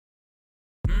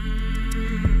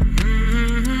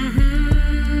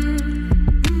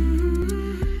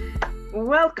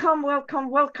Welcome, welcome,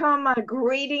 welcome.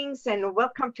 Greetings and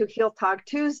welcome to Heal Talk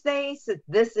Tuesdays.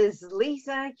 This is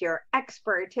Liza, your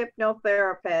expert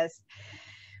hypnotherapist.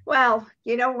 Well,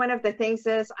 one of the things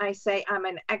is I say I'm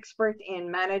an expert in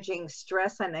managing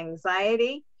stress and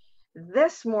anxiety.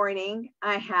 This morning,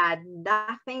 I had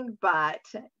nothing but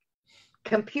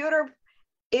computer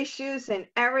issues and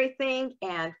everything,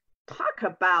 and talk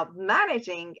about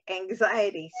managing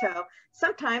anxiety. So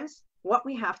sometimes what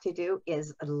we have to do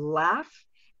is laugh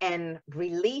and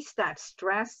release that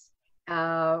stress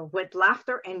with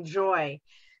laughter and joy.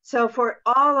 So for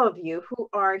all of you who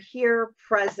are here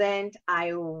present,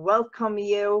 I welcome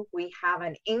you. We have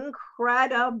an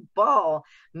incredible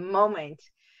moment.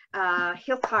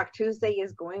 Heal Talk Tuesday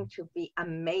is going to be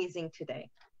amazing today.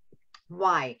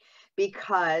 Why?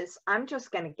 Because I'm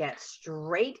just going to get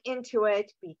straight into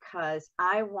it because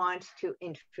I want to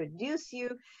introduce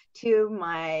you to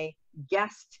my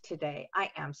guest today. I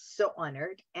am so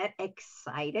honored and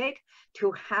excited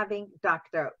to having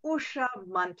Dr. Usha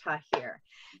Mantha here.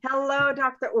 Hello,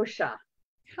 Dr. Usha.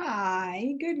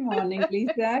 Hi, good morning,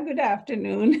 Lisa. Good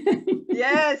afternoon.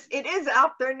 Yes, it is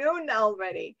afternoon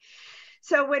already.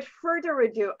 So with further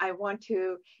ado, I want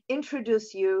to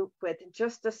introduce you with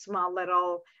just a small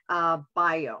little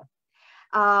bio.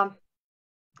 Dr.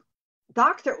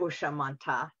 Usha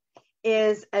Mantha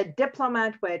is a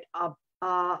diplomat with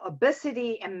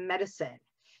obesity and medicine.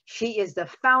 She is the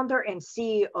founder and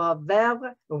CEO of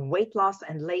Evoke Weight Loss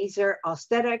and Laser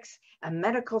Aesthetics, a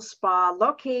medical spa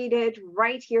located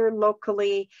right here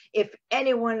locally. If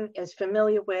anyone is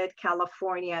familiar with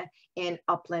California, in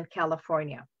Upland,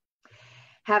 California.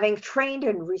 Having trained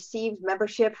and received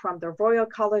membership from the Royal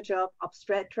College of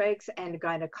Obstetrics and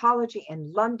Gynecology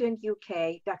in London,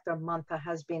 UK, Dr. Mantha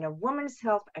has been a women's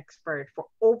health expert for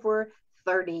over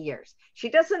 30 years. She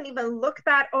doesn't even look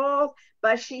that old,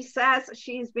 but she says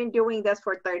she's been doing this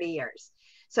for 30 years.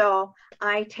 So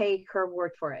I take her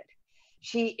word for it.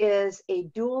 She is a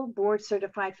dual board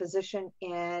certified physician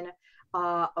in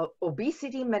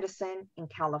obesity medicine in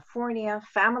California,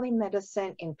 family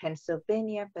medicine in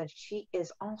Pennsylvania, but she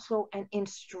is also an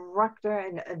instructor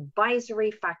and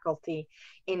advisory faculty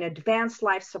in advanced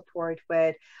life support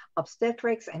with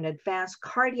obstetrics and advanced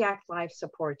cardiac life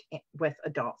support with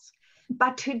adults.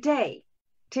 But today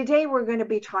we're going to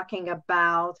be talking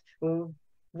about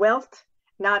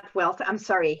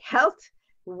health,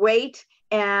 weight,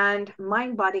 and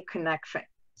mind-body connection.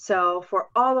 So for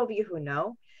all of you who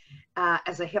know,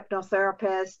 as a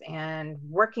hypnotherapist and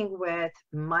working with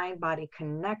mind-body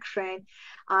connection,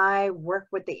 I work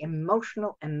with the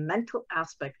emotional and mental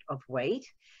aspect of weight.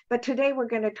 But today we're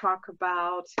going to talk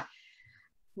about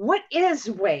what is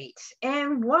weight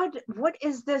and what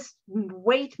is this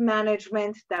weight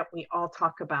management that we all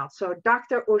talk about. So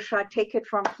Dr. Usha, take it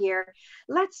from here.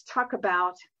 Let's talk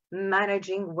about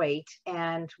managing weight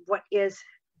and what is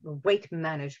weight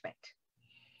management.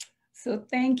 So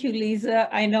thank you, Lisa.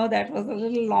 I know that was a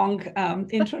little long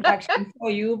introduction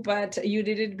for you, but you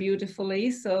did it beautifully.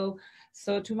 So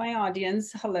to my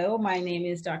audience, hello, my name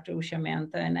is Dr. Usha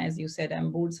Mantha, and as you said,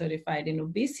 I'm board certified in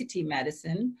obesity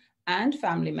medicine and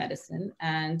family medicine,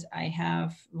 and I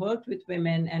have worked with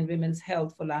women and women's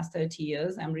health for the last 30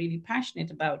 years. I'm really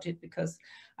passionate about it because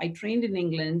I trained in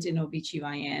England in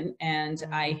OBGYN, and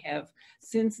I have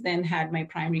since then had my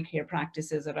primary care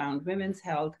practices around women's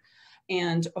health.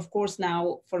 And of course,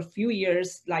 now for a few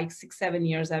years, like 6-7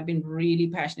 years, I've been really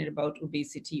passionate about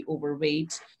obesity,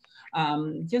 overweight,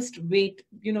 just weight,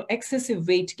 excessive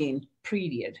weight gain,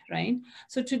 period, right?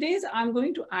 So today's, I'm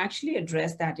going to actually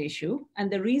address that issue. And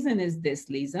the reason is this,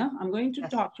 Lisa. I'm going to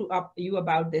talk to you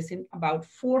about this in about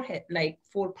four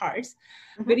parts,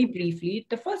 very briefly.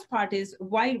 The first part is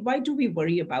why do we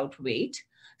worry about weight?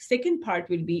 Second part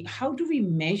will be how do we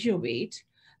measure weight?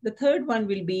 The third one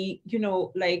will be,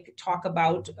 talk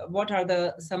about what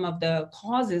are some of the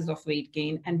causes of weight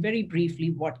gain, and very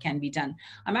briefly, what can be done.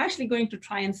 I'm actually going to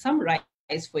try and summarize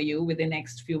for you within the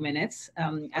next few minutes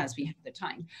as we have the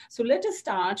time. So let us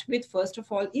start with, first of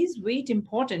all, is weight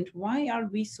important? Why are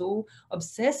we so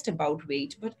obsessed about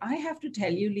weight? But I have to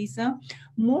tell you, Lisa,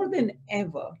 more than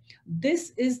ever,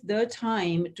 this is the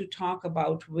time to talk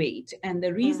about weight. And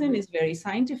the reason is very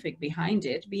scientific behind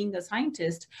it. Being a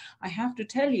scientist, I have to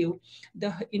tell you,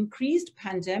 the increased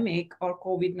pandemic or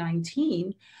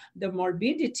COVID-19, the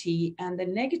morbidity and the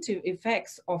negative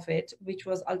effects of it, which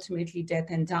was ultimately death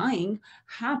and dying,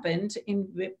 happened in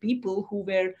people who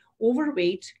were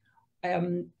overweight,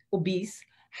 obese,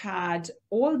 had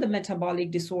all the metabolic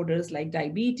disorders like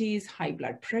diabetes, high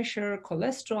blood pressure,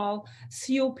 cholesterol,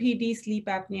 COPD, sleep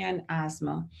apnea, and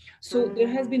asthma. So there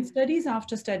has been studies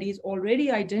after studies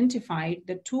already identified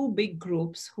the two big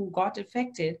groups who got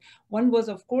affected. One was,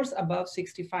 of course, above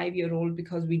 65-year-old,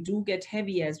 because we do get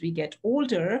heavy as we get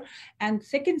older. And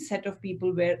second set of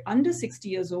people were under 60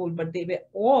 years old, but they were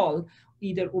all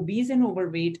either obese and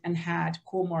overweight and had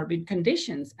comorbid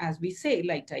conditions, as we say,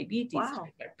 like diabetes, high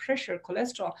blood pressure,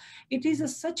 cholesterol. It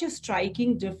is such a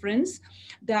striking difference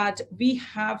that we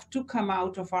have to come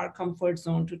out of our comfort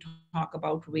zone to talk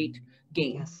about weight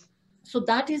gain. Yes. So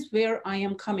that is where I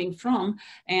am coming from.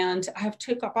 And I have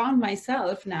took upon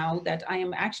myself now that I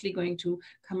am actually going to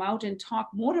come out and talk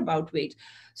more about weight.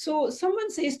 So someone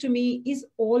says to me, is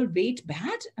all weight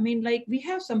bad? I mean, like, we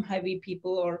have some heavy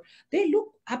people, or they look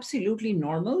absolutely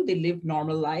normal. They live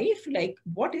normal life. Like,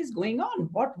 what is going on?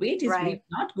 What weight is really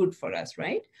not good for us,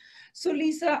 right? So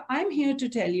Lisa, I'm here to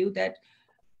tell you that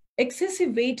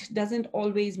excessive weight doesn't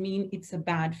always mean it's a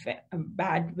bad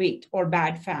weight or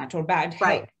bad fat or bad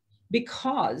health.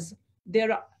 Because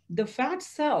the fat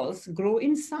cells grow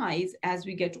in size as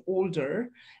we get older,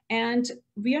 and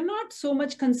we are not so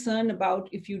much concerned about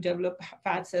if you develop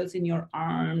fat cells in your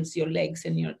arms, your legs,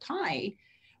 and your thigh,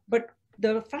 but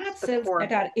the fat cells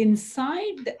that are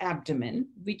inside the abdomen,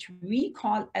 which we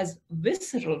call as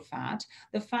visceral fat,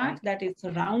 the fat that is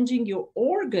surrounding your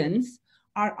organs,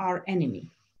 are our enemy.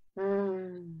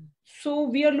 So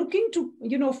we are looking to,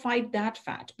 fight that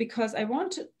fat, because I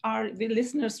want our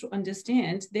listeners to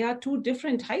understand there are two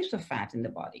different types of fat in the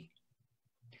body.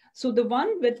 So the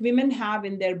one that women have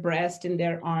in their breast, in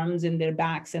their arms, in their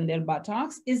backs, and their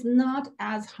buttocks is not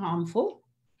as harmful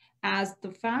as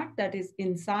the fat that is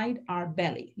inside our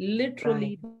belly,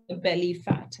 literally the belly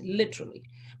fat, literally,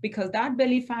 because that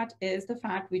belly fat is the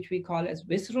fat which we call as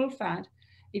visceral fat.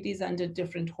 It is under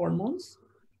different hormones.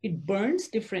 It burns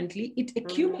differently. It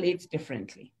accumulates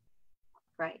differently.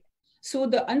 Right. So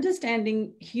the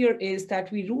understanding here is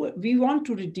that we want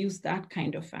to reduce that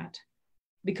kind of fat,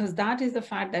 because that is the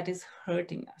fat that is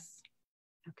hurting us.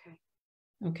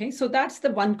 Okay. So that's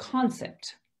the one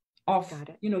concept of,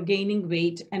 gaining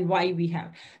weight and why we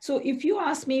have. So if you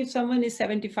ask me, if someone is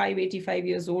 75, 85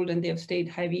 years old and they've stayed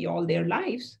heavy all their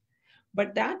lives,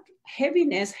 but that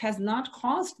heaviness has not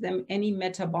caused them any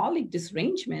metabolic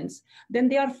disarrangements, then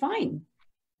they are fine.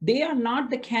 They are not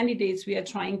the candidates we are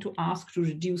trying to ask to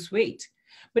reduce weight.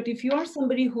 But if you are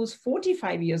somebody who's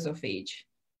 45 years of age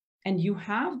and you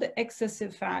have the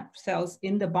excessive fat cells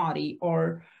in the body,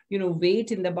 or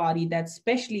weight in the body, that's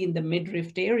especially in the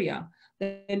midriff area,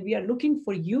 then we are looking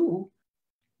for you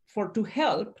to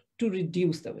help to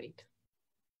reduce the weight.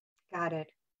 Got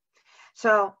it.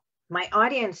 So my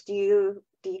audience, do you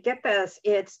get this?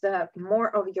 It's the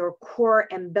more of your core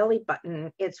and belly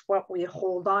button. It's what we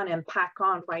hold on and pack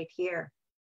on right here.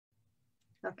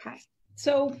 Okay.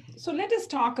 So let us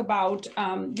talk about,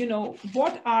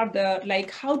 what are the,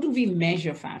 how do we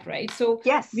measure fat, right? So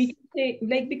we can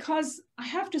say, because I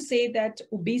have to say that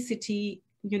obesity,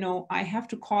 I have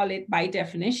to call it by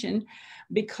definition,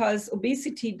 because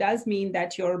obesity does mean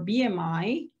that your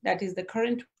BMI, that is the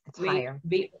current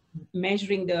weight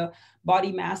measuring the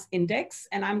body mass index.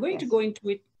 And I'm going to go into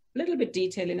it a little bit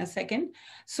detail in a second.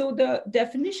 So the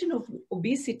definition of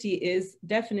obesity is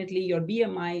definitely your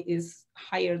BMI is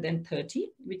higher than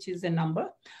 30, which is a number.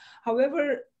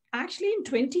 However, actually in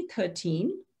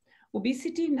 2013,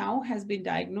 obesity now has been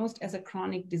diagnosed as a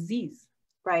chronic disease.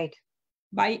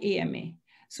 By AMA.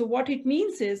 So what it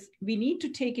means is we need to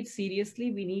take it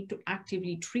seriously. We need to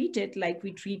actively treat it like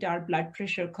we treat our blood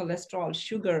pressure, cholesterol,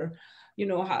 sugar,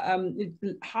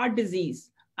 heart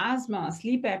disease, asthma,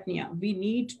 sleep apnea. We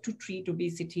need to treat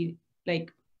obesity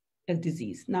like a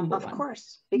disease, number one. Of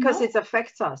course, because it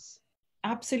affects us.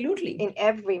 Absolutely. In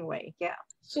every way, yeah.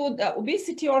 So the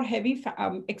obesity or heavy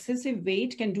excessive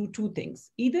weight can do two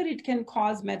things. Either it can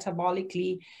cause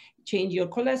metabolically change your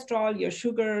cholesterol, your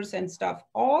sugars and stuff,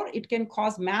 or it can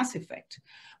cause mass effect.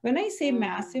 When I say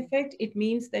mass effect, it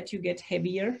means that you get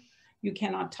heavier, you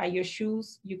cannot tie your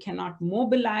shoes, you cannot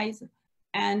mobilize.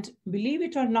 And believe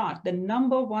it or not, the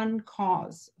number one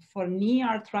cause for knee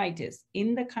arthritis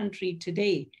in the country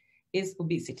today is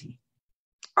obesity.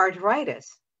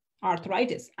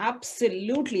 Arthritis,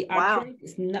 absolutely. Wow.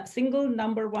 Arthritis, single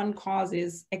number one cause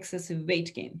is excessive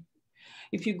weight gain.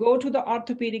 If you go to the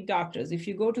orthopedic doctors, if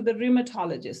you go to the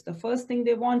rheumatologist, the first thing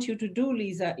they want you to do,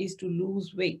 Lisa, is to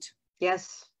lose weight.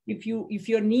 Yes. If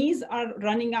your knees are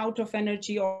running out of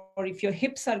energy, or if your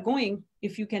hips are going,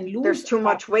 if you can lose. There's too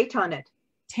much weight on it.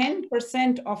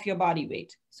 10% of your body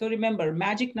weight. So remember,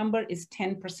 magic number is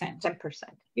 10%. 10%.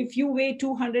 If you weigh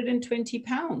 220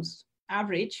 pounds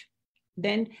average,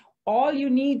 then all you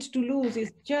need to lose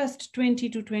is just 20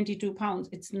 to 22 pounds.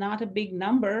 It's not a big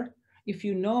number if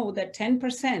you know that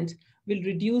 10% will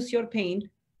reduce your pain,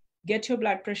 get your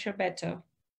blood pressure better,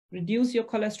 reduce your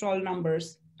cholesterol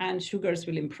numbers, and sugars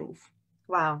will improve.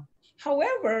 Wow.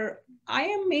 However, I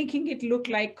am making it look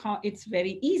like it's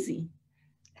very easy.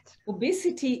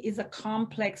 Obesity is a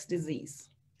complex disease.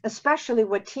 Especially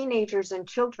with teenagers and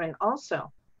children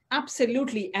also.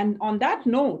 Absolutely. And on that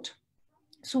note,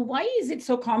 so why is it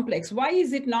so complex? Why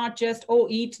is it not just, oh,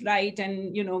 eat right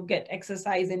and, you know, get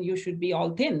exercise and you should be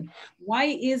all thin? Why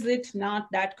is it not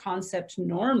that concept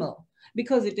normal?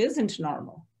 Because it isn't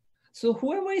normal. So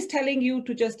whoever is telling you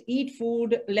to just eat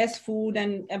food, less food,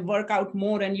 and work out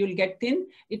more and you'll get thin,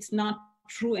 it's not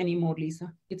true anymore,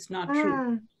 Lisa. It's not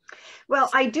true. Well,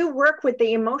 I do work with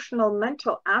the emotional,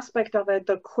 mental aspect of it.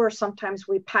 Of course, sometimes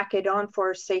we pack it on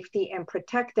for safety and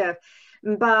protective,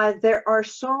 but there are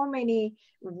so many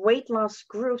weight loss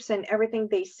groups and everything.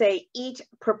 They say eat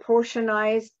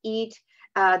proportionized, eat.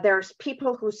 There's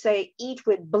people who say eat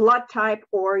with blood type,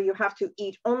 or you have to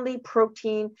eat only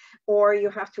protein, or you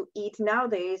have to eat.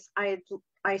 Nowadays,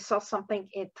 I saw something,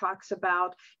 it talks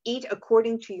about eat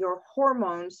according to your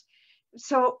hormones.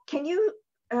 So can you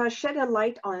shed a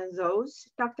light on those,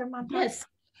 Dr. Mantha? Yes.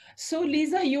 So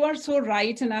Liza, you are so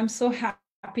right. And I'm so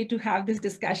happy to have this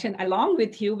discussion along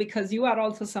with you, because you are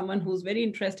also someone who's very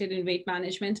interested in weight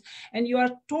management, and you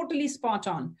are totally spot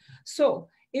on. So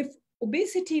if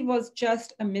obesity was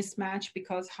just a mismatch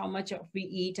because how much we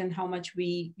eat and how much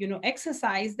we, you know,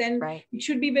 exercise, then it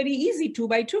should be very easy, 2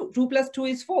 by 2, 2 plus 2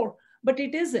 is 4, but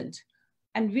it isn't.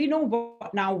 And we know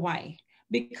now why.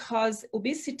 Because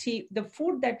obesity, the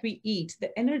food that we eat,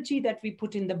 the energy that we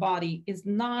put in the body is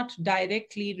not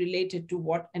directly related to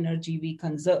what energy we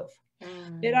conserve.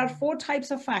 There are 4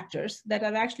 types of factors that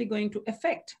are actually going to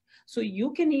affect. So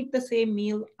you can eat the same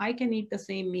meal, I can eat the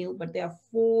same meal, but there are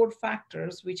 4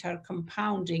 factors which are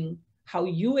compounding how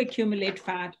you accumulate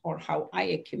fat or how I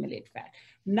accumulate fat.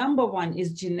 Number 1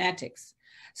 is genetics.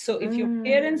 So if your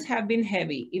parents have been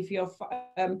heavy, if your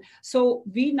so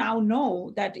we now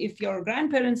know that if your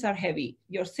grandparents are heavy,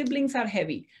 your siblings are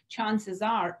heavy, chances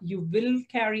are you will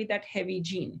carry that heavy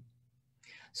gene.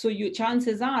 So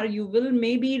chances are you will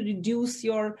maybe reduce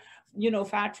your, you know,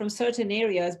 fat from certain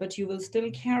areas, but you will still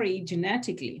carry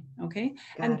genetically. Okay.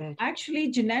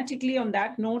 Actually, genetically, on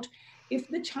that note, if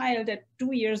the child at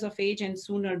 2 years of age and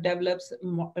sooner develops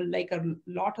like a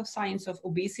lot of signs of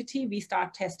obesity, we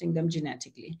start testing them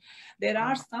genetically. There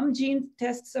are some gene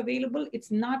tests available. It's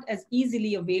not as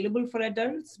easily available for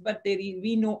adults, but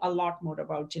we know a lot more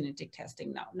about genetic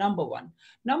testing now, number 1.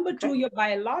 Number 2, your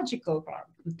biological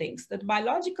things. The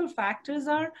biological factors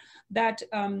are that,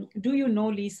 do you know,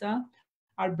 Lisa,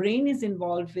 our brain is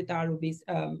involved with our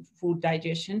food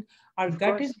digestion. Our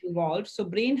gut is involved. So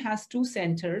brain has 2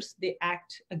 centers. They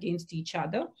act against each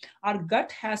other. Our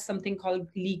gut has something called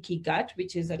leaky gut,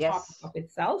 which is a topic of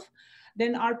itself.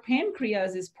 Then our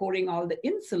pancreas is pouring all the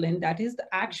insulin. That is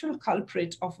the actual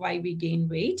culprit of why we gain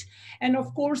weight. And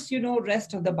of course, you know,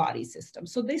 rest of the body system.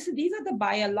 So these are the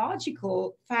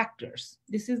biological factors.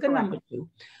 This is the number 2.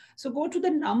 So go to the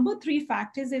number 3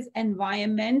 factors is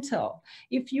environmental.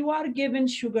 If you are given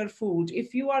sugar food,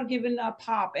 if you are given a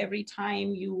pop every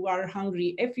time you are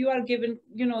hungry, if you are given,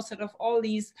 you know, sort of all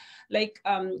these like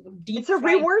deep it's a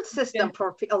reward system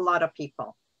for a lot of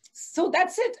people. So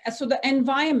that's it. So the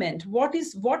environment, what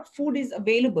food is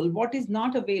available, what is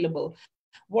not available.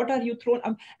 What are you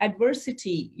thrown?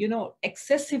 Adversity, you know,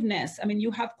 excessiveness. I mean,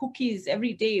 you have cookies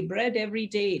every day, bread every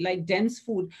day, like dense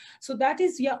food. So that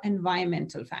is your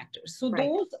environmental factors. So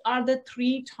those are the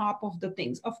 3 top of the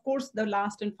things. Of course, the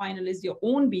last and final is your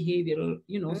own behavioral,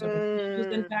 you know, sort of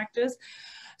issues and factors.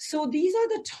 So these are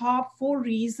the top 4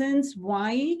 reasons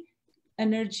why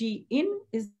energy in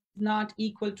is not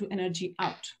equal to energy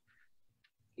out.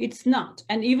 It's not.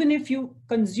 And even if you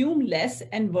consume less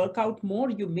and work out more,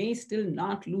 you may still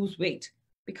not lose weight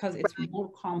because it's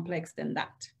more complex than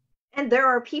that. And there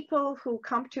are people who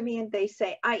come to me and they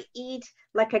say, I eat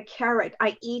like a carrot,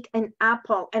 I eat an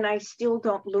apple, and I still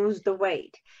don't lose the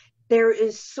weight. There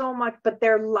is so much, but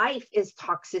their life is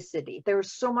toxicity.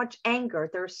 There's so much anger.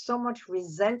 There's so much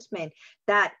resentment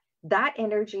that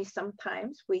energy,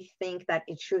 sometimes we think that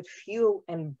it should fuel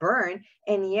and burn,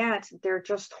 and yet they're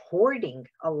just hoarding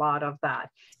a lot of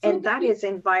that. And that is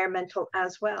environmental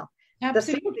as well.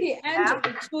 Absolutely.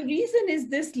 And so reason is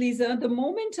this, Liza, the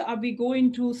moment we go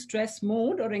into stress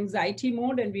mode or anxiety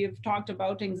mode, and we have talked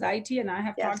about anxiety, and I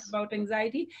have talked about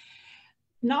anxiety,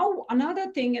 Now, another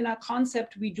thing in our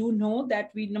concept, we do know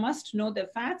that we must know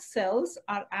that fat cells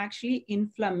are actually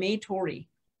inflammatory.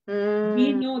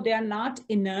 We know they are not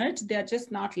inert. They are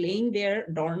just not laying there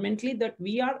dormantly, that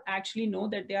we are actually know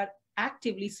that they are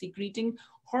actively secreting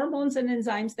hormones and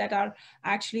enzymes that are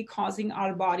actually causing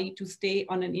our body to stay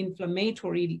on an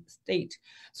inflammatory state.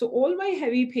 So all my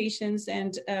heavy patients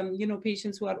and,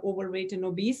 patients who are overweight and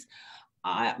obese,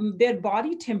 their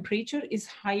body temperature is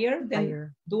higher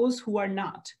than those who are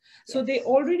not. So yes, they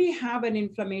already have an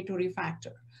inflammatory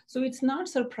factor. So it's not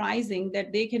surprising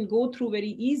that they can go through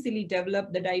very easily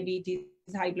develop the diabetes,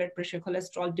 high blood pressure,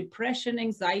 cholesterol, depression,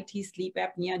 anxiety, sleep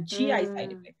apnea, GI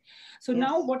side effects. So yes,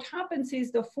 now what happens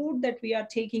is the food that we are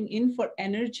taking in for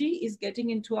energy is getting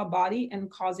into our body and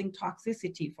causing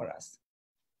toxicity for us.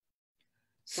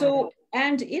 So,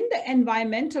 and in the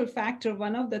environmental factor,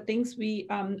 one of the things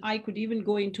I could even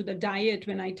go into the diet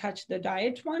when I touch the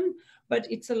diet one, but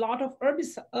it's a lot of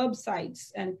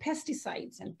herbicides and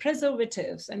pesticides and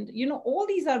preservatives. And, all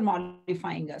these are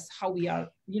modifying us, how we are,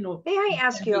 May I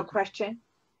ask you a question?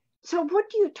 So what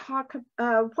do you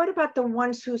what about the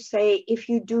ones who say, if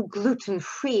you do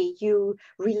gluten-free, you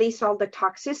release all the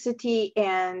toxicity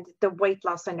and the weight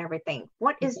loss and everything?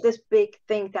 What is this big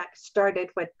thing that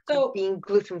started with being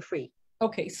gluten-free?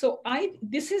 Okay, so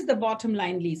this is the bottom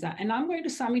line, Liza, and I'm going to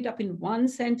sum it up in one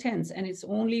sentence, and it's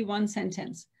only one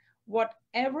sentence.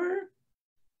 Whatever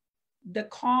the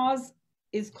cause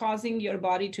is causing your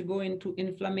body to go into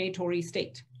inflammatory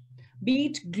state, be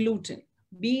it gluten,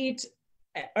 be it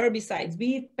herbicides,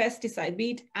 be it pesticides,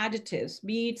 be it additives,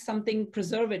 be it something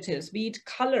preservatives, be it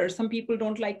color. Some people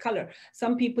don't like color.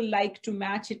 Some people like to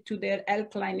match it to their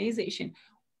alkalinization.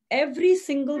 Every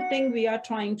single thing we are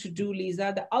trying to do,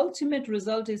 Liza, the ultimate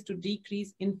result is to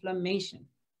decrease inflammation.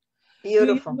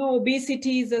 Beautiful. Do you know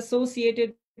obesity is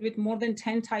associated with more than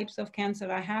 10 types of cancer?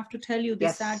 I have to tell you the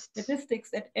sad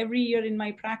statistics that every year in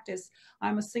my practice,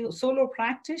 I'm a solo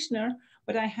practitioner,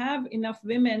 but I have enough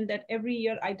women that every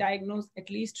year I diagnose at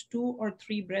least 2 or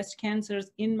 3 breast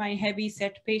cancers in my heavy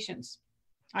set patients.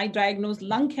 I diagnose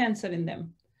lung cancer in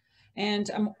them. And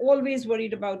I'm always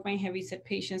worried about my heavy set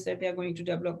patients that they're going to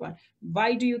develop one.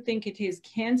 Why do you think it is?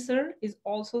 Cancer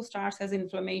also starts as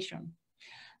inflammation.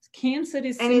 Cancer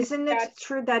is... And isn't it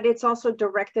true that it's also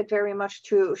directed very much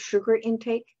to sugar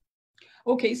intake?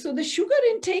 Okay, so the sugar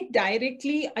intake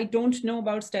directly, I don't know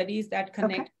about studies that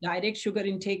connect direct sugar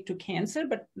intake to cancer,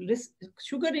 but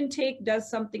sugar intake does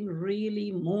something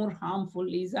really more harmful,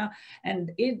 Liza,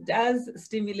 and it does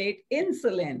stimulate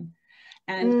insulin.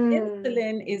 And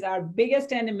insulin is our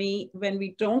biggest enemy when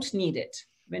we don't need it.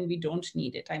 When we don't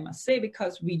need it, I must say,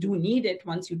 because we do need it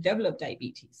once you develop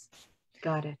diabetes.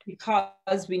 Got it.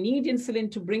 Because we need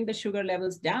insulin to bring the sugar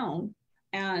levels down.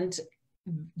 And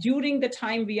during the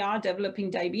time we are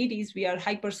developing diabetes, we are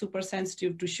hyper super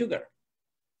sensitive to sugar.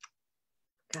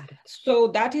 Got it. So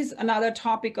that is another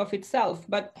topic of itself.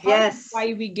 But part of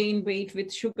why we gain weight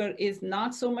with sugar is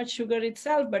not so much sugar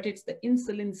itself, but it's the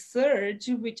insulin surge,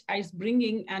 which is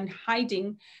bringing and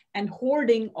hiding and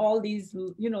hoarding all these,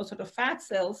 sort of fat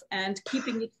cells and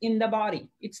keeping it in the body.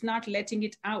 It's not letting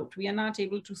it out. We are not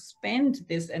able to spend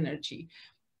this energy.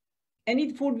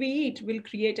 Any food we eat will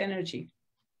create energy.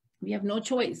 We have no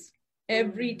choice.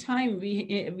 Every time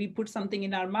we put something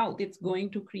in our mouth, it's going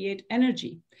to create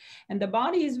energy. And the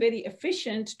body is very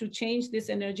efficient to change this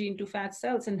energy into fat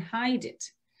cells and hide it.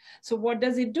 So what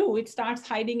does it do? It starts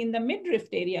hiding in the midriff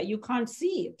area. You can't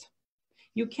see it.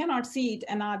 You cannot see it.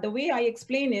 And the way I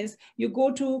explain is, you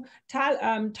go to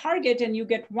Target and you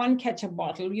get 1 ketchup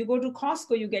bottle. You go to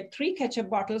Costco, you get 3 ketchup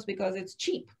bottles because it's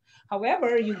cheap.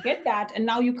 However, you get that, and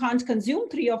now you can't consume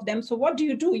 3 of them. So what do?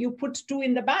 You put 2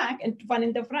 in the back and 1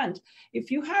 in the front.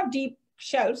 If you have deep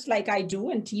shelves like I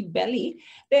do and deep belly,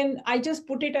 then I just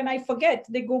put it and I forget.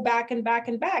 They go back and back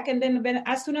and back. And then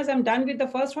as soon as I'm done with the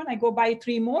first one, I go buy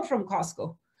 3 more from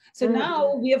Costco. So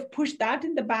now we have pushed that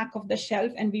in the back of the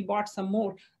shelf and we bought some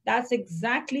more. That's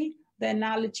exactly the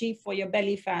analogy for your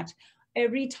belly fat.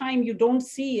 Every time you don't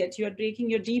see it, you're taking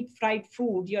your deep fried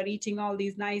food, you're eating all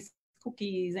these nice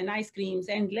cookies and ice creams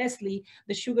endlessly.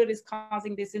 The sugar is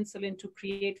causing this insulin to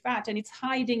create fat, and it's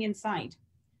hiding inside.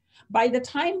 By the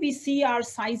time we see our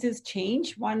sizes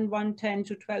change, 110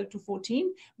 to 12 to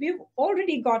 14, we've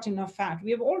already got enough fat. We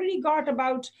have already got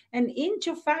about 1 inch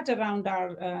of fat around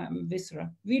our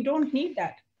viscera. We don't need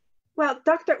that. Well,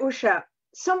 Dr. Usha,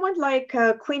 someone like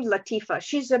Queen Latifah,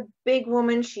 she's a big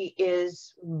woman. She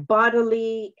is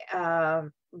bodily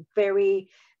very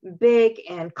big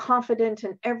and confident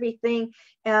in everything,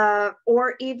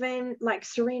 or even like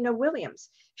Serena Williams.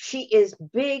 She is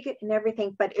big and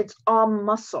everything, but it's all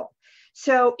muscle.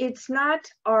 So it's not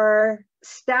our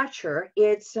stature,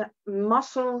 it's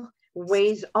muscle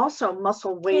weighs, also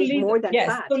muscle weighs Lisa, more than yes.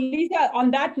 fat. So Lisa, on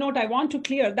that note, I want to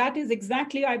clear, that is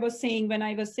exactly I was saying when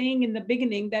I was saying in the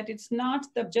beginning that it's not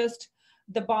just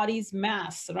the body's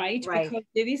mass, right? Because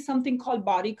there is something called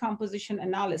body composition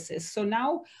analysis. So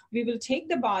now we will take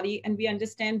the body and we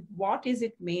understand what is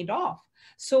it made of.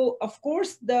 So of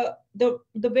course, the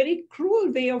very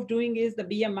cruel way of doing is the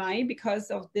BMI because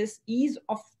of this ease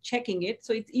of checking it.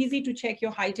 So it's easy to check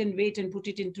your height and weight and put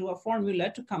it into a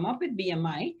formula to come up with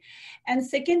BMI. And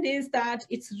second is that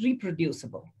it's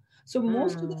reproducible. So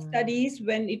most of the studies,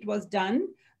 when it was done,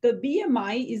 the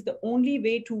BMI is the only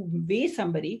way to weigh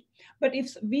somebody. But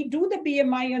if we do the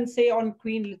BMI and say on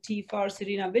Queen Latifah or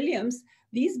Serena Williams,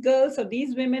 these girls or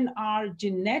these women are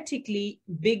genetically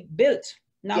big built,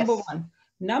 number one.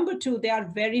 Number two, they are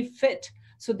very fit.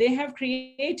 So they have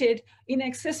created in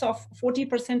excess of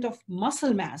 40% of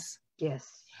muscle mass.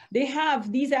 Yes.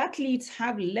 These athletes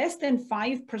have less than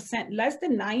 5%, less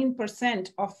than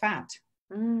 9% of fat.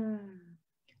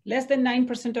 Less than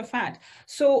 9% of fat.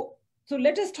 So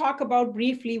let us talk about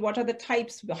briefly what are the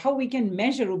types, how we can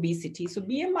measure obesity. So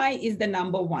BMI is the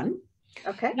number one.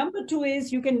 Okay. Number two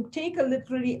is you can take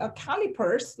literally a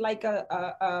calipers, like a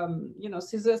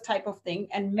scissors type of thing,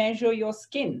 and measure your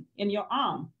skin in your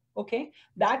arm. Okay,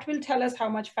 that will tell us how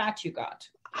much fat you got.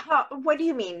 What do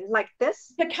you mean, like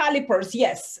this? The calipers,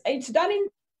 yes, it's done in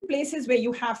places where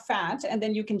you have fat, and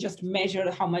then you can just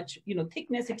measure how much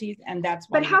thickness it is, and that's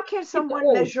one. But how can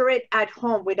someone measure it at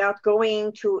home without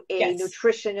going to a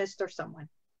nutritionist or someone?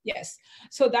 Yes,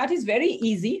 so that is very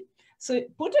easy. So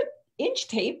put an inch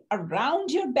tape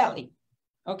around your belly.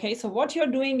 Okay, so what you're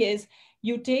doing is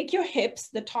you take your hips,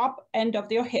 the top end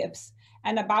of your hips,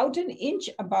 and about an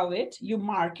inch above it, you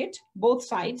mark it both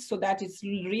sides so that it's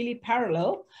really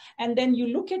parallel. And then you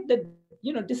look at the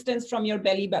distance from your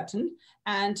belly button,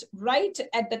 and right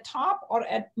at the top or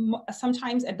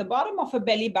sometimes at the bottom of a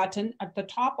belly button, at the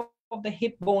top of the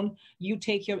hip bone, you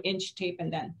take your inch tape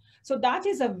and then. So that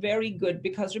is a very good,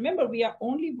 because remember, we are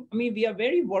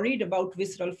very worried about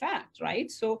visceral fat,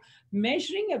 right? So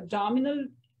measuring abdominal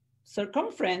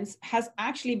circumference has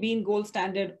actually been gold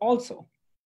standard also.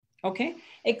 Okay,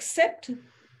 except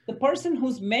the person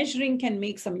who's measuring can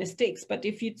make some mistakes. But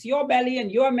if it's your belly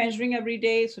and you are measuring every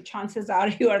day, so chances are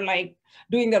you are like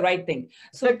doing the right thing.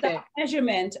 So the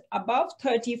measurement above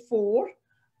 34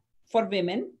 for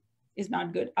women is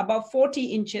not good. Above 40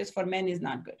 inches for men is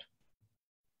not good.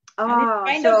 And it's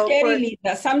kind of scary,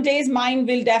 Lisa. Some days mine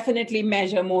will definitely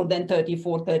measure more than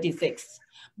 34, 36.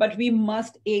 But we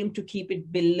must aim to keep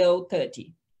it below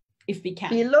 30 if we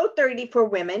can. Below 30 for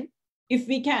women? If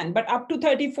we can, but up to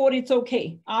 34, it's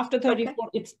okay. After 34,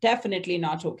 it's definitely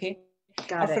not okay.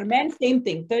 For men, same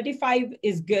thing. 35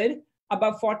 is good.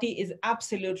 Above 40 is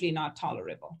absolutely not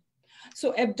tolerable.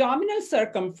 So abdominal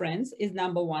circumference is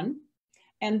number one.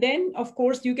 And then, of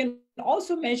course, you can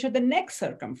also measure the neck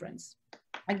circumference.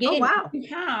 Again,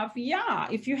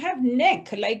 if you have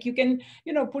neck, like you can,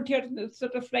 put your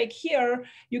sort of like here,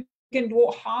 you can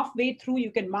go halfway through,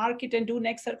 you can mark it and do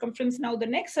neck circumference. Now the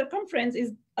neck circumference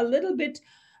is a little bit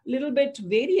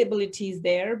variability is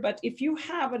there, but if you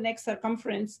have a neck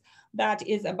circumference that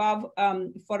is above,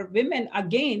 for women,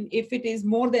 again, if it is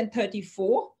more than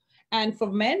 34, and for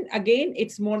men, again,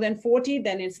 it's more than 40,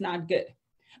 then it's not good,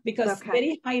 because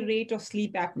very high rate of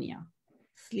sleep apnea.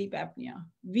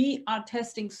 We are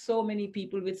testing so many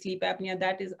people with sleep apnea.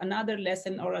 That is another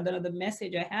lesson or another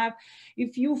message I have.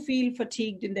 If you feel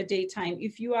fatigued in the daytime,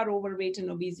 if you are overweight and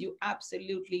obese, you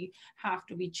absolutely have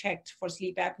to be checked for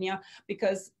sleep apnea,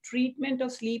 because treatment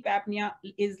of sleep apnea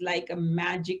is like a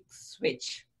magic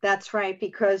switch. That's right,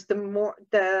 because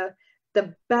the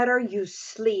better you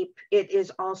sleep, it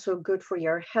is also good for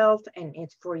your health and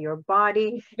it's for your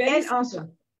body. And also,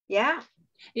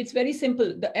 it's very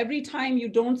simple. Every time you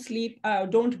don't sleep,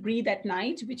 don't breathe at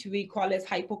night, which we call as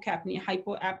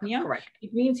hypoapnea.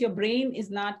 It means your brain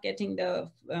is not getting the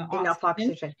enough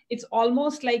oxygen. It's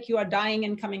almost like you are dying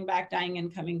and coming back, dying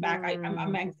and coming back.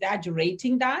 I'm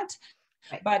exaggerating that,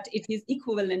 but it is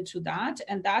equivalent to that.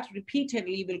 And that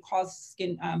repeatedly will cause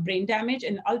brain damage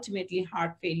and ultimately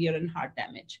heart failure and heart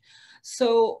damage.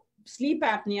 So sleep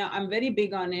apnea, I'm very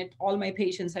big on it. All my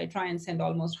patients, I try and send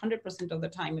almost 100% of the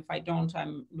time. If I don't,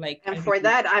 I'm like... And for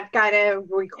that, I've got a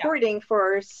recording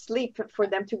for sleep, for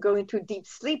them to go into deep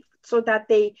sleep, so that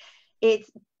the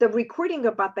recording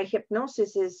about the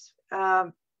hypnosis is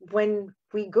when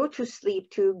we go to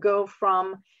sleep, to go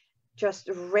from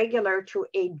just regular to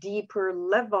a deeper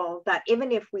level, that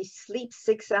even if we sleep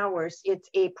 6 hours, it's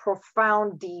a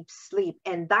profound deep sleep,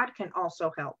 and that can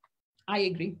also help. I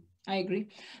agree. I agree.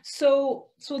 So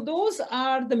those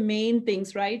are the main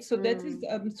things, right? So that is,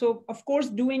 so of course,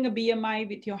 doing a BMI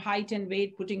with your height and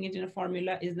weight, putting it in a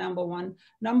formula is number one.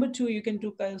 Number two, you can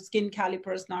do skin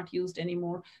calipers, not used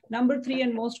anymore. Number three,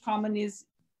 and most common, is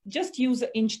just use an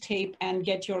inch tape and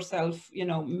get yourself,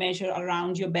 measure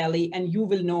around your belly, and you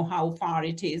will know how far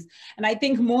it is. And I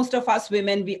think most of us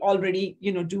women, we already,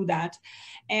 do that.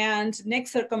 And neck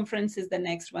circumference is the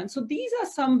next one. So these are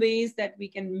some ways that we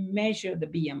can measure the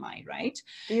BMI, right?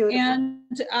 Beautiful. And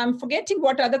I'm forgetting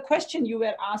what other question you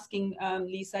were asking,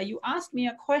 Lisa. You asked me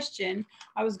a question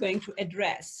I was going to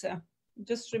address.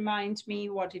 Just remind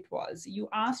me what it was. You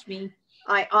asked me.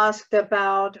 I asked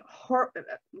about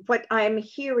what I'm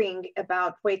hearing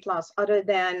about weight loss, other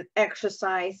than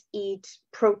exercise, eat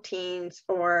proteins,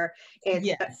 or it's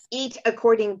Yes. Eat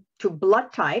according to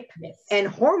blood type. Yes. And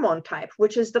hormone type,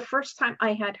 which is the first time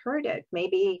I had heard it.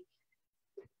 Maybe,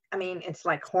 I mean, it's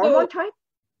like hormone type.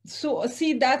 So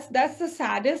see, that's the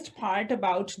saddest part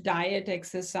about diet,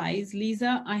 exercise,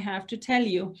 Lisa. I have to tell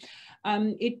you,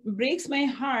 it breaks my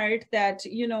heart that,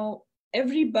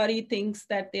 everybody thinks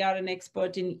that they are an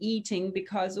expert in eating,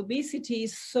 because obesity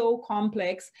is so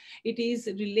complex. It is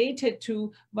related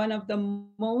to one of the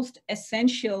most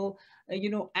essential,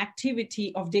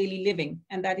 activity of daily living,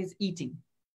 and that is eating.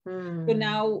 So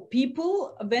now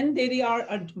people, when they are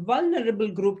a vulnerable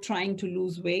group trying to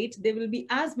lose weight, there will be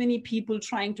as many people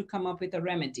trying to come up with a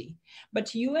remedy.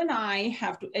 But you and I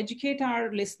have to educate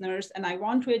our listeners, and I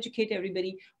want to educate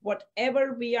everybody.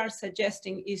 Whatever we are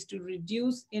suggesting is to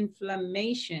reduce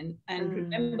inflammation, and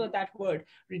remember that word,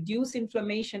 reduce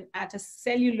inflammation at a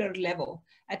cellular level,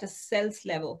 at a cells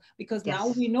level, because now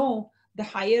we know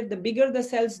the bigger the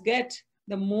cells get,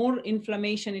 the more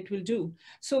inflammation it will do.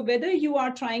 So whether you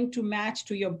are trying to match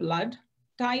to your blood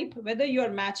type, whether you are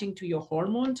matching to your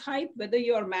hormone type, whether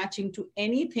you are matching to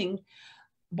anything,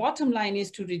 bottom line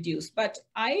is to reduce. But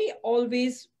I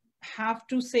always have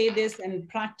to say this and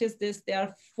practice this. There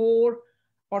are 4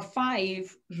 or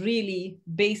 5 really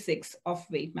basics of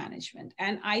weight management.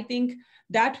 And I think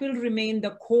that will remain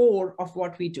the core of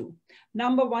what we do.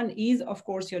 Number 1 is, of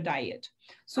course, your diet.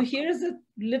 So here's the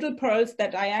little pearls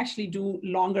that I actually do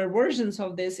longer versions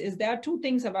of this. Is there are 2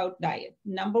 things about diet.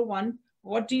 Number 1,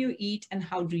 what do you eat and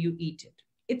how do you eat it?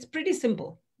 It's pretty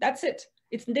simple. That's it.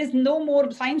 There's no more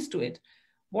science to it.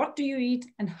 What do you eat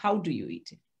and how do you eat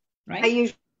it? Right?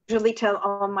 I usually tell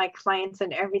all my clients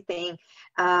and everything,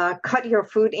 cut your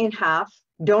food in half,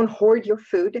 don't hoard your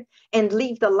food, and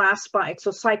leave the last bite.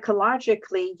 So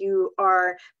psychologically, you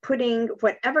are putting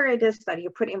whatever it is that you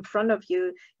put in front of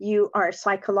you, you are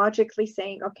psychologically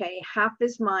saying, okay, half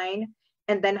is mine,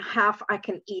 and then half I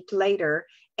can eat later.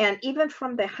 And even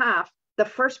from the half, the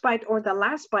first bite or the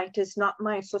last bite is not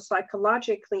mine. So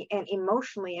psychologically and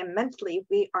emotionally and mentally,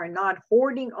 we are not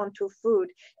hoarding onto food,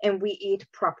 and we eat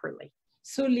properly.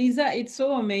 So Liza, it's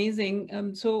so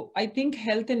amazing. So I think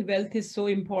health and wealth is so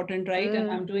important, right?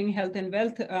 And I'm doing health and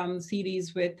wealth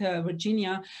series with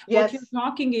Virginia. Yes. What you're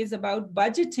talking is about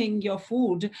budgeting your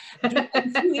food.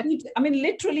 If you eat, I mean,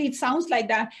 literally, it sounds like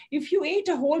that. If you ate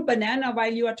a whole banana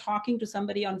while you are talking to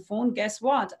somebody on phone, guess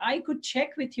what? I could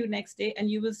check with you next day and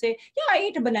you will say, yeah, I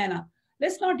ate a banana.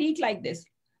 Let's not eat like this.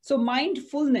 So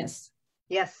mindfulness.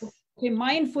 Yes. Okay,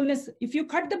 mindfulness. If you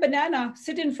cut the banana,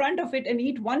 sit in front of it and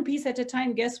eat one piece at a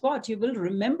time, guess what? You will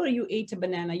remember you ate a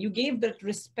banana. You gave that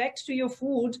respect to your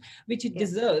food, which it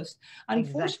deserves.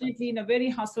 Unfortunately, in a very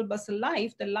hustle bustle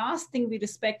life, the last thing we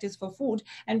respect is for food,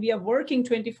 and we are working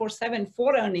 24/7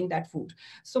 for earning that food.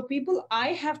 So people, I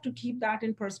have to keep that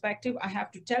in perspective. I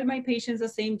have to tell my patients the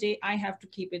same day, I have to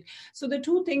keep it. So the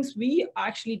 2 things we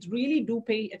actually really do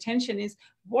pay attention is,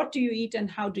 what do you eat and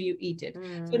how do you eat it?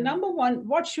 So number 1,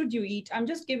 what should you eat? I'm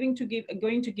just going to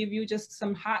give you just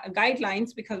some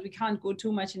guidelines, because we can't go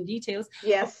too much in details.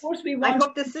 Yes. Of course, we want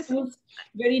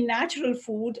very natural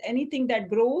food, anything that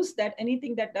grows,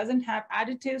 anything that doesn't have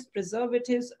additives,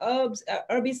 preservatives, herbs,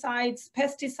 herbicides,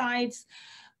 pesticides.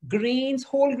 Grains,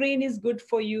 whole grain is good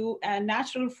for you, and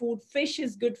natural food, fish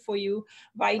is good for you,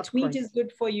 white meat is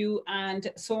good for you,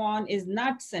 and so on is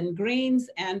nuts and grains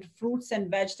and fruits and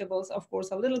vegetables. Of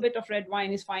course, a little bit of red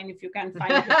wine is fine if you can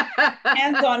find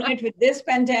hands on it with this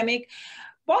pandemic.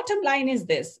 Bottom line is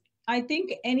this: I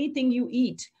think anything you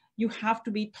eat, you have to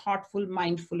be thoughtful,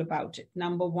 mindful about it.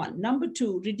 Number 1. Number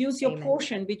 2, reduce your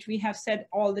portion, which we have said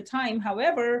all the time.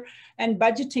 However, and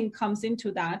budgeting comes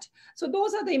into that. So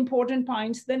those are the important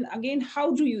points. Then again,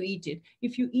 how do you eat it?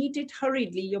 If you eat it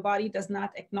hurriedly, your body does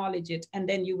not acknowledge it, and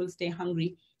then you will stay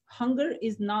hungry. Hunger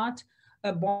is not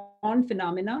a born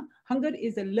phenomena. Hunger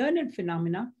is a learned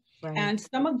phenomena. Right. And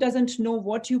stomach doesn't know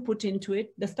what you put into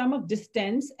it. The stomach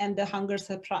distends and the hunger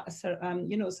subsides.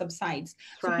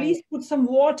 So Right. please put some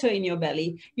water in your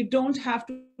belly. You don't have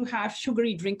to have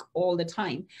sugary drink all the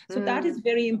time. So that is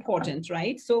very important,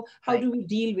 right? So how Right. do we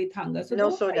deal with hunger? So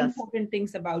No those are sodas. important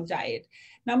things about diet.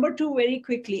 Number two, very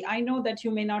quickly, I know that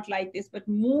you may not like this, but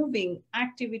moving,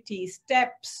 activity,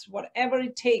 steps, whatever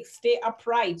it takes, stay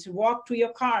upright, walk to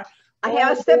your car. I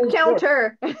have a step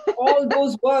counter. All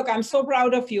those work. I'm so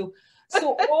proud of you.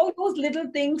 So all those little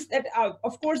things that are,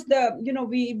 of course,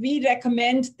 we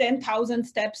recommend 10,000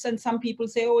 steps, and some people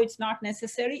say, oh, it's not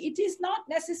necessary. It is not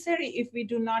necessary if we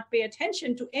do not pay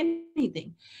attention to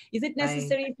anything. Is it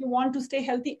necessary Right. if you want to stay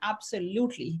healthy?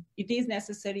 Absolutely. It is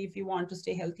necessary if you want to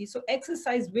stay healthy. So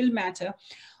exercise will matter.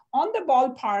 On the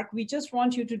ballpark, we just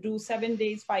want you to do 7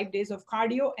 days, 5 days of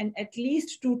cardio and at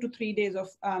least 2 to 3 days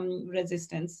of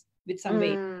resistance with some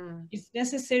weight. It's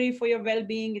necessary for your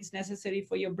well-being. It's necessary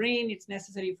for your brain. It's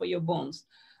necessary for your bones.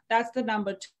 That's the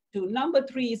number two. Number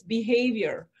three is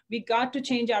behavior. We got to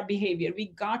change our behavior. We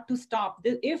got to stop.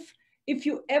 If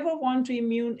you ever want to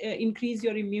increase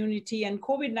your immunity, and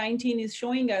COVID-19 is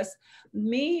showing us,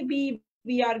 maybe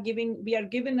we are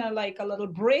given a little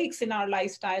breaks in our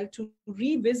lifestyle to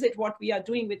revisit what we are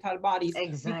doing with our bodies.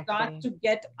 Exactly. We got to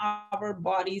get our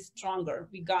bodies stronger.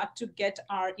 We got to get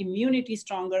our immunity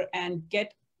stronger and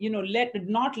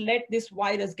not let this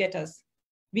virus get us.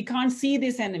 We can't see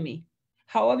this enemy.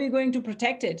 How are we going to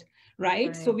protect it?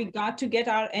 Right? So we got to get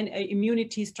our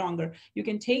immunity stronger. You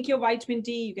can take your vitamin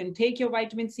D, you can take your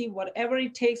vitamin C, whatever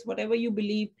it takes, whatever you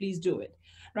believe, please do it.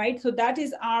 Right? So that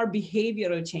is our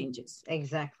behavioral changes.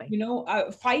 Exactly.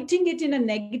 Fighting it in a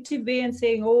negative way and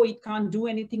saying, oh, it can't do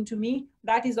anything to me,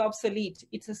 that is obsolete.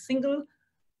 It's a single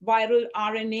viral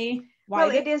RNA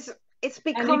virus. Well, it's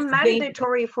become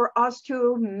mandatory for us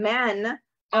to man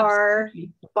our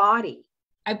body.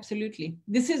 Absolutely.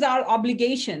 This is our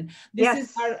obligation. This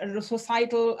is our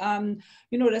societal,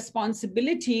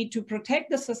 responsibility to protect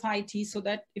the society so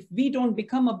that if we don't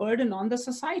become a burden on the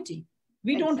society.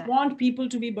 We don't want people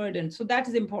to be burdened. So that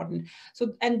is important.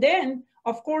 So, and then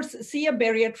of course, see a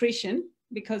bariatrician,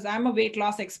 because I'm a weight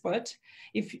loss expert.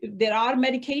 If there are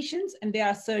medications and there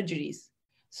are surgeries.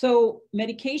 So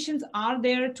medications are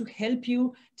there to help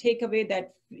you take away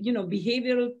that,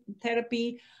 behavioral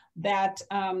therapy, that,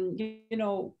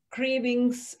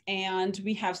 cravings, and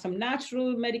we have some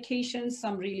natural medications,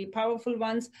 some really powerful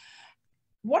ones.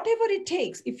 Whatever it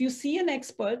takes, if you see an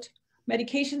expert,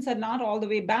 medications are not all the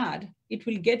way bad. It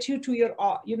will get you to your,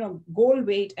 goal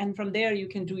weight. And from there, you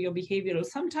can do your behavioral.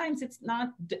 Sometimes it's not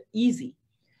easy.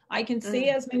 I can say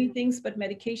as many things, but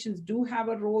medications do have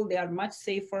a role. They are much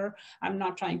safer. I'm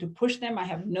not trying to push them. I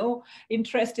have no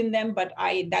interest in them, but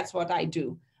that's what I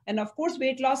do. And of course,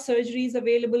 weight loss surgery is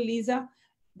available, Liza.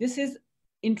 This is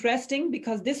interesting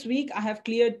because this week I have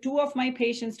cleared 2 of my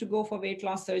patients to go for weight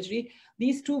loss surgery.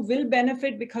 These 2 will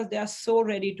benefit because they are so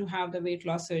ready to have the weight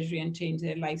loss surgery and change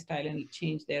their lifestyle and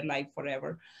change their life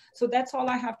forever. So that's all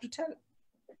I have to tell.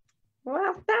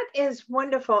 Well, that is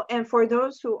wonderful. And for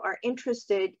those who are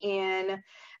interested in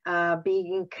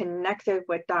being connected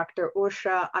with Dr.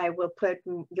 Usha, I will put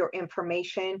your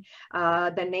information.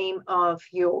 The name of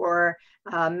your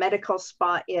medical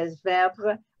spa is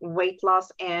Vevre Weight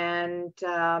Loss, and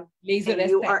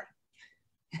you are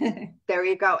there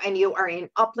you go. And you are in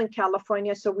Upland,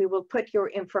 California. So we will put your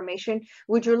information.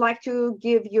 Would you like to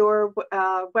give your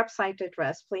website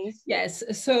address, please? Yes.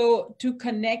 So to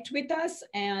connect with us,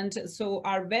 and so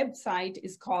our website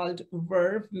is called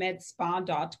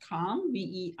vervemedspa.com,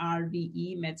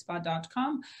 VERVE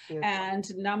medspa.com.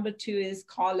 And number 2 is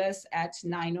call us at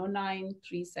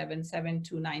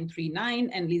 909-377-2939.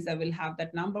 And Liza will have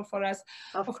that number for us.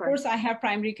 Of course, I have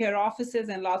primary care offices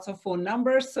and lots of phone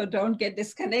numbers. So don't get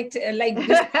disconnected like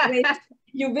this.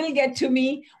 You will get to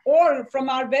me, or from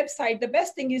our website. The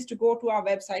best thing is to go to our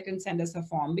website and send us a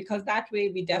form, because that way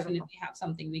we definitely have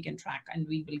something we can track and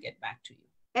we will get back to you.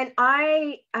 And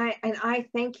I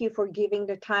thank you for giving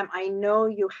the time. I know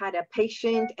you had a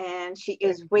patient and she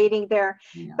is waiting there,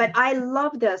 but I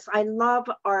love this. I love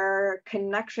our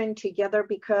connection together,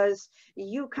 because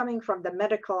you coming from the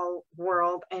medical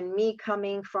world and me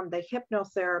coming from the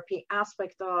hypnotherapy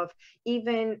aspect of,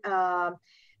 even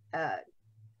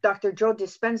Dr. Joe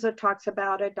Dispenza talks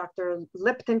about it. Dr.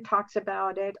 Lipton talks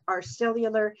about it. Our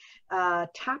cellular,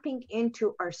 tapping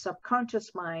into our subconscious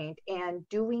mind and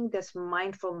doing this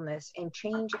mindfulness and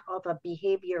change of a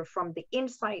behavior from the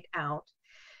inside out,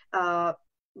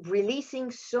 releasing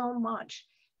so much,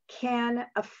 can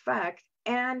affect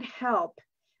and help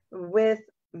with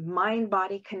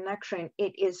mind-body connection.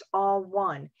 It is all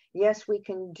one. Yes, we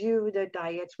can do the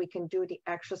diets, we can do the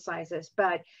exercises,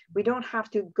 but we don't have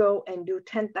to go and do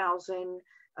 10,000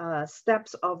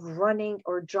 steps of running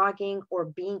or jogging or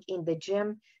being in the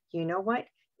gym. You know what?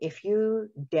 If you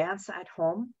dance at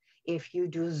home, if you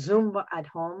do Zumba at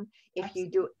home, if you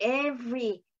do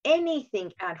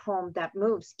anything at home that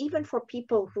moves, even for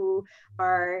people who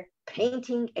are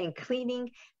painting and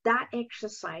cleaning, that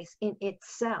exercise in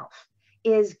itself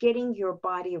is getting your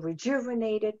body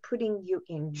rejuvenated, putting you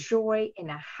in joy, in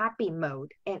a happy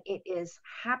mode. And it is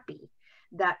happy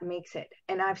that makes it.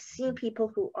 And I've seen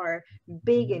people who are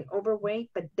big and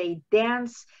overweight, but they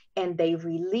dance and they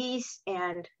release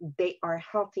and they are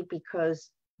healthy because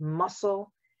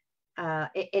muscle,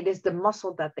 it is the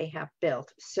muscle that they have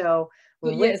built. So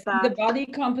yes, that, the body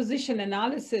composition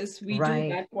analysis, we do right.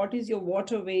 that. What is your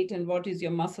water weight and what is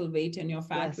your muscle weight and your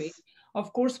fat Yes. weight?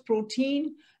 Of course,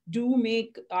 protein do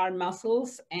make our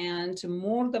muscles, and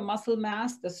more the muscle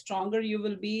mass, the stronger you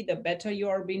will be, the better you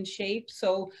are in shape.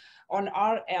 So on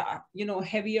our,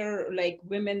 heavier like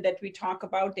women that we talk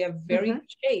about, they are very in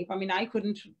shape. I mean, I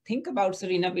couldn't think about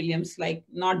Serena Williams like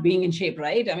not being in shape,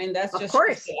 right? I mean, that's just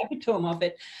the epitome of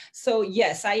it. So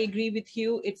yes, I agree with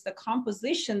you. It's the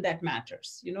composition that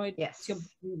matters. It's your,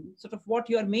 sort of what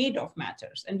you're made of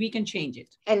matters, and we can change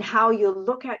it. And how you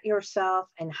look at yourself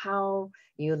and how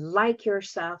you like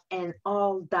yourself, and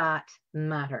all that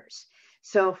matters.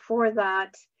 So for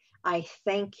that, I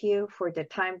thank you for the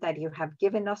time that you have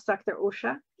given us, Dr.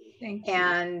 Usha. Thank you.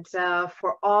 And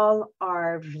for all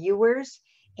our viewers,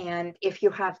 and if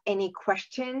you have any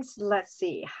questions, let's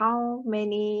see, how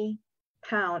many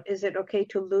pounds is it okay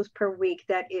to lose per week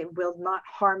that it will not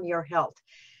harm your health?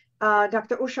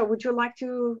 Dr. Usha, would you like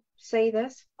to say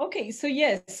this? Okay, so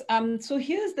yes. So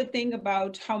here's the thing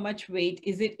about how much weight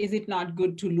is it not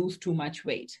good to lose too much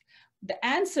weight? The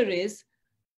answer is,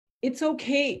 it's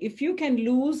okay if you can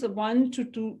lose 1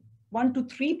 to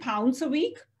 3 pounds a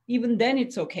week. Even then,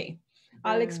 it's okay.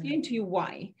 I'll explain to you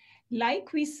why.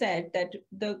 Like we said, that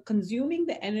consuming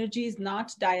the energy is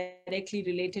not directly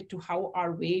related to how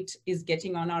our weight is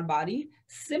getting on our body.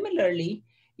 Similarly,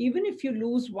 even if you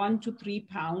lose 1 to 3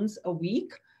 pounds a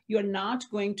week, you're not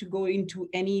going to go into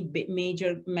any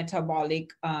major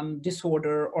metabolic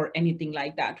disorder or anything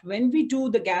like that. When we do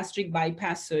the gastric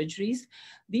bypass surgeries,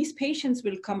 these patients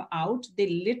will come out,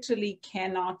 they literally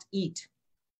cannot eat.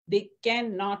 They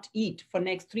cannot eat for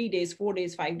next 3 days, 4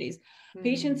 days, 5 days.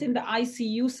 Patients in the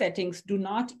ICU settings do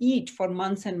not eat for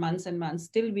months and months and months.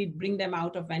 Still, we bring them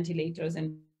out of ventilators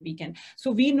and we can.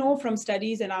 So we know from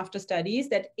studies and after studies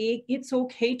that it's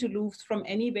okay to lose from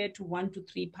anywhere to 1 to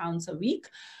 3 pounds a week.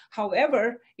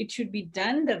 However, it should be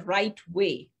done the right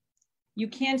way. You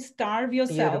can't starve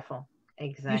yourself. Beautiful.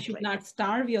 Exactly. You should not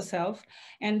starve yourself.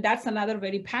 And that's another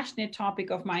very passionate topic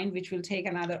of mine, which will take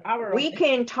another hour. We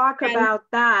can talk about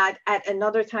that at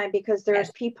another time, because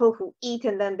there's people who eat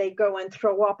and then they go and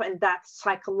throw up, and that's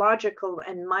psychological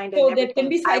and mind and everything. That can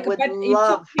be I would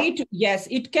love. Yes,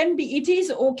 it can be. It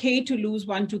is okay to lose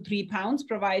 1 to 3 pounds,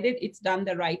 provided it's done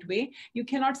the right way. You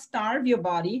cannot starve your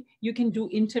body. You can do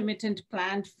intermittent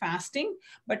planned fasting,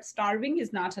 but starving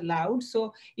is not allowed.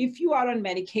 So if you are on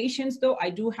medications, though,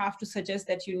 I do have to suggest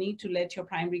that you need to let your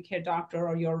primary care doctor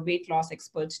or your weight loss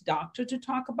expert doctor to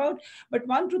talk about. But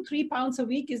 1 to 3 pounds a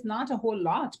week is not a whole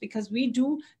lot, because we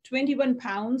do 21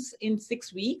 pounds in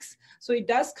 6 weeks. So it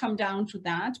does come down to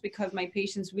that, because my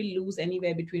patients will lose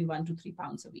anywhere between 1 to 3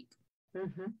 pounds a week.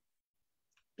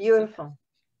 Beautiful. So,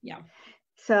 yeah.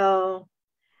 So,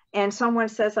 and someone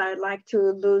says, I'd like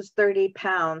to lose 30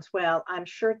 pounds. Well, I'm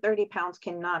sure 30 pounds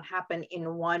cannot happen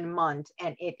in 1 month.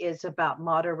 And it is about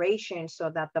moderation so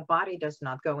that the body does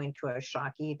not go into a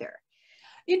shock either.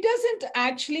 It doesn't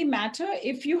actually matter.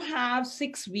 If you have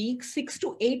 6 weeks, 6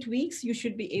 to 8 weeks, you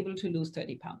should be able to lose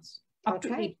 30 pounds. Up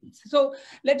to 8 weeks. So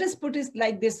let us put it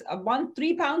like this,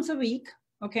 3 pounds a week.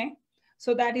 Okay.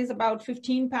 So that is about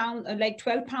 15 pounds, like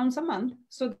 12 pounds a month.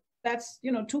 So that's,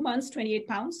 2 months, 28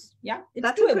 pounds. Yeah,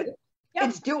 it's doable.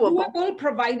 It's doable.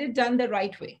 Provided done the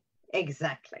right way.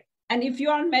 Exactly. And if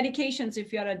you're on medications,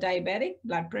 if you're a diabetic,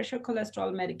 blood pressure,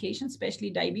 cholesterol medication,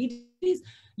 especially diabetes,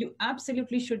 you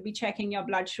absolutely should be checking your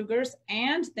blood sugars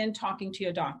and then talking to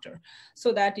your doctor,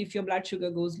 so that if your blood sugar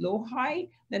goes low, high,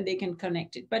 then they can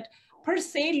connect it. But per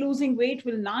se, losing weight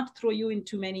will not throw you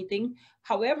into many things.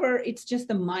 However, it's just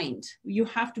the mind. You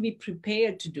have to be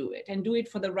prepared to do it, and do it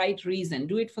for the right reason.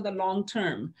 Do it for the long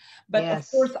term. But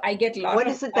of course, I get a lot of requests. What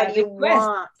is it that you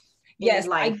want? Yes,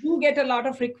 I do get a lot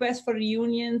of requests for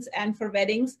reunions and for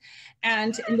weddings.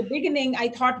 And in the beginning, I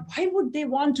thought, why would they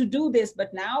want to do this?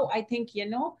 But now I think,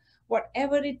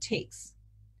 whatever it takes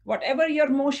whatever your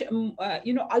motion,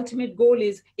 ultimate goal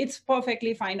is, it's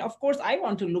perfectly fine. Of course, I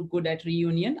want to look good at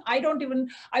reunion. I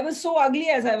was so ugly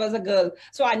as I was a girl.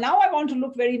 So now I want to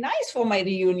look very nice for my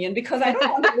reunion, because I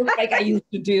don't want to look like I used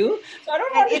to do. So I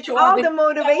don't want to show all up. the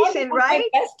motivation, right?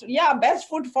 Best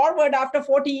foot forward after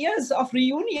 40 years of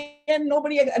reunion.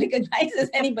 Nobody recognizes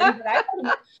anybody, but I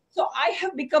don't. So I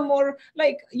have become more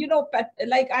like,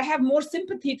 I have more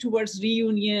sympathy towards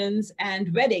reunions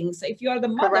and weddings. If you are the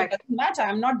mother, it doesn't matter.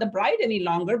 I'm not the bride any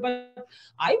longer, but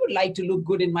I would like to look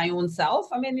good in my own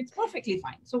self. I mean, it's perfectly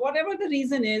fine. So whatever the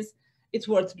reason is, it's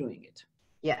worth doing it.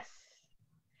 Yes.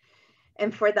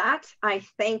 And for that, I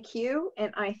thank you.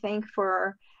 And I thank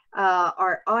for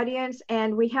our audience.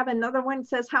 And we have another one that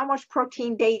says, how much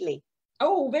protein daily?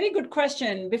 Oh, very good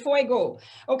question. Before I go.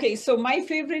 Okay, so my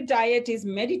favorite diet is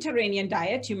Mediterranean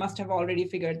diet. You must have already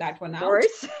figured that one out. Of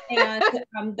course. And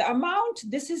the amount,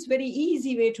 this is very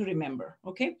easy way to remember,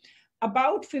 okay?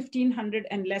 About 1,500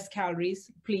 and less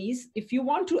calories, please. If you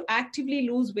want to actively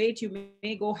lose weight, you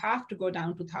may have to go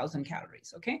down to 1,000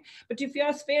 calories, okay? But if you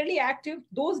are fairly active,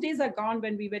 those days are gone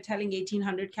when we were telling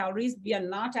 1,800 calories. We are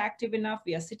not active enough.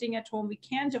 We are sitting at home. We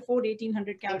can't afford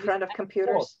 1,800 calories. In front of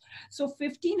computers. So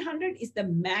 1,500 is the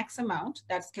max amount,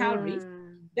 that's calories.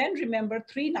 Then remember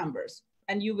 3 numbers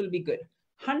and you will be good.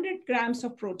 100 grams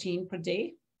of protein per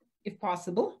day, if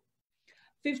possible.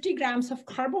 50 grams of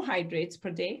carbohydrates per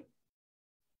day.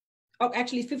 Or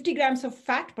actually 50 grams of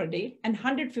fat per day and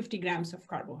 150 grams of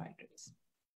carbohydrates.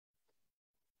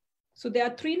 So there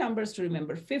are 3 numbers to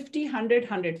remember: 50, 100,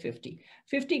 150.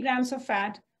 50 grams of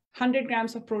fat, 100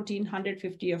 grams of protein,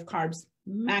 150 of carbs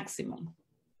maximum.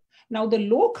 Now the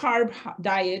low carb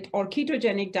diet or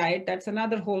ketogenic diet, that's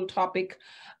another whole topic.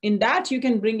 In that you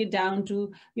can bring it down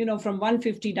to, from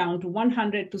 150 down to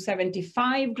 100 to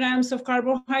 75 grams of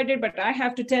carbohydrate. But I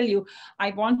have to tell you, I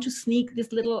want to sneak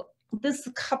this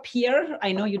cup here.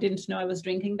 I know you didn't know I was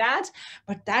drinking that,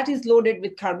 but that is loaded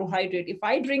with carbohydrate. If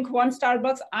I drink 1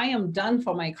 Starbucks, I am done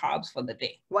for my carbs for the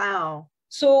day. Wow.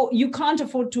 So you can't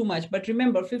afford too much, but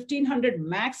remember 1,500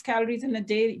 max calories in a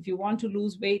day. If you want to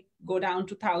lose weight, go down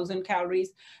to 1,000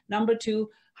 calories. Number 2,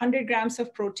 100 grams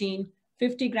of protein,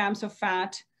 50 grams of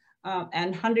fat,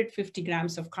 and 150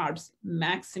 grams of carbs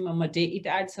maximum a day. It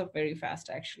adds up very fast,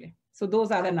 actually. So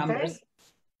those are the numbers.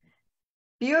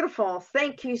 Beautiful.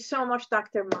 Thank you so much,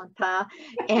 Dr. Mantha.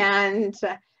 And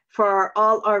for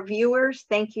all our viewers,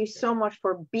 thank you so much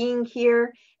for being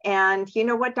here. And you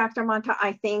know what, Dr. Mantha,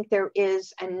 I think there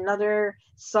is another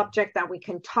subject that we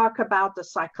can talk about, the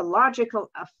psychological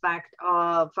effect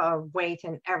of weight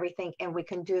and everything. And we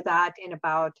can do that in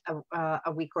about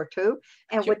a week or 2.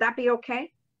 And would that be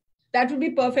okay? That would be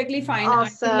perfectly fine.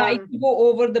 Awesome. I would like to go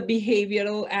over the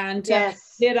behavioral and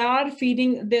yes. there are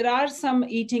some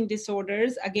eating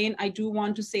disorders. Again, I do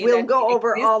want to say we'll go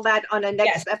over all that on a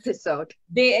next episode.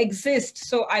 They exist.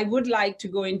 So I would like to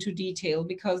go into detail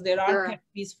because there are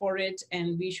therapies for it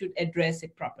and we should address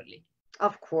it properly.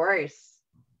 Of course.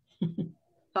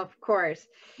 Of course.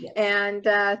 Yes. And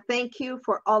thank you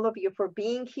for all of you for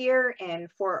being here, and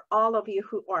for all of you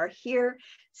who are here,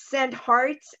 send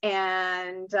hearts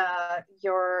and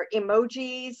your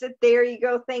emojis. There you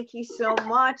go. Thank you so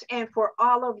much. And for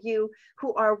all of you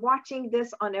who are watching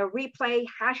this on a replay,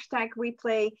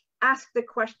 #replay, ask the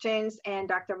questions, and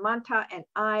Dr. Mantha and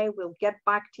I will get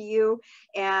back to you,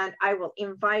 and I will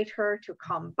invite her to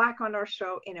come back on our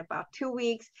show in about 2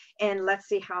 weeks, and let's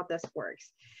see how this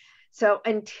works. So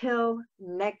until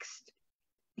next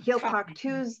Heal Talk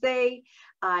Tuesday,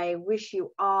 I wish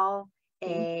you all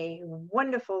a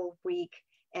wonderful week,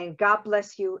 and God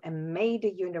bless you, and may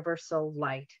the universal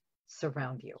light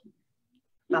surround you.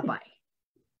 Bye-bye.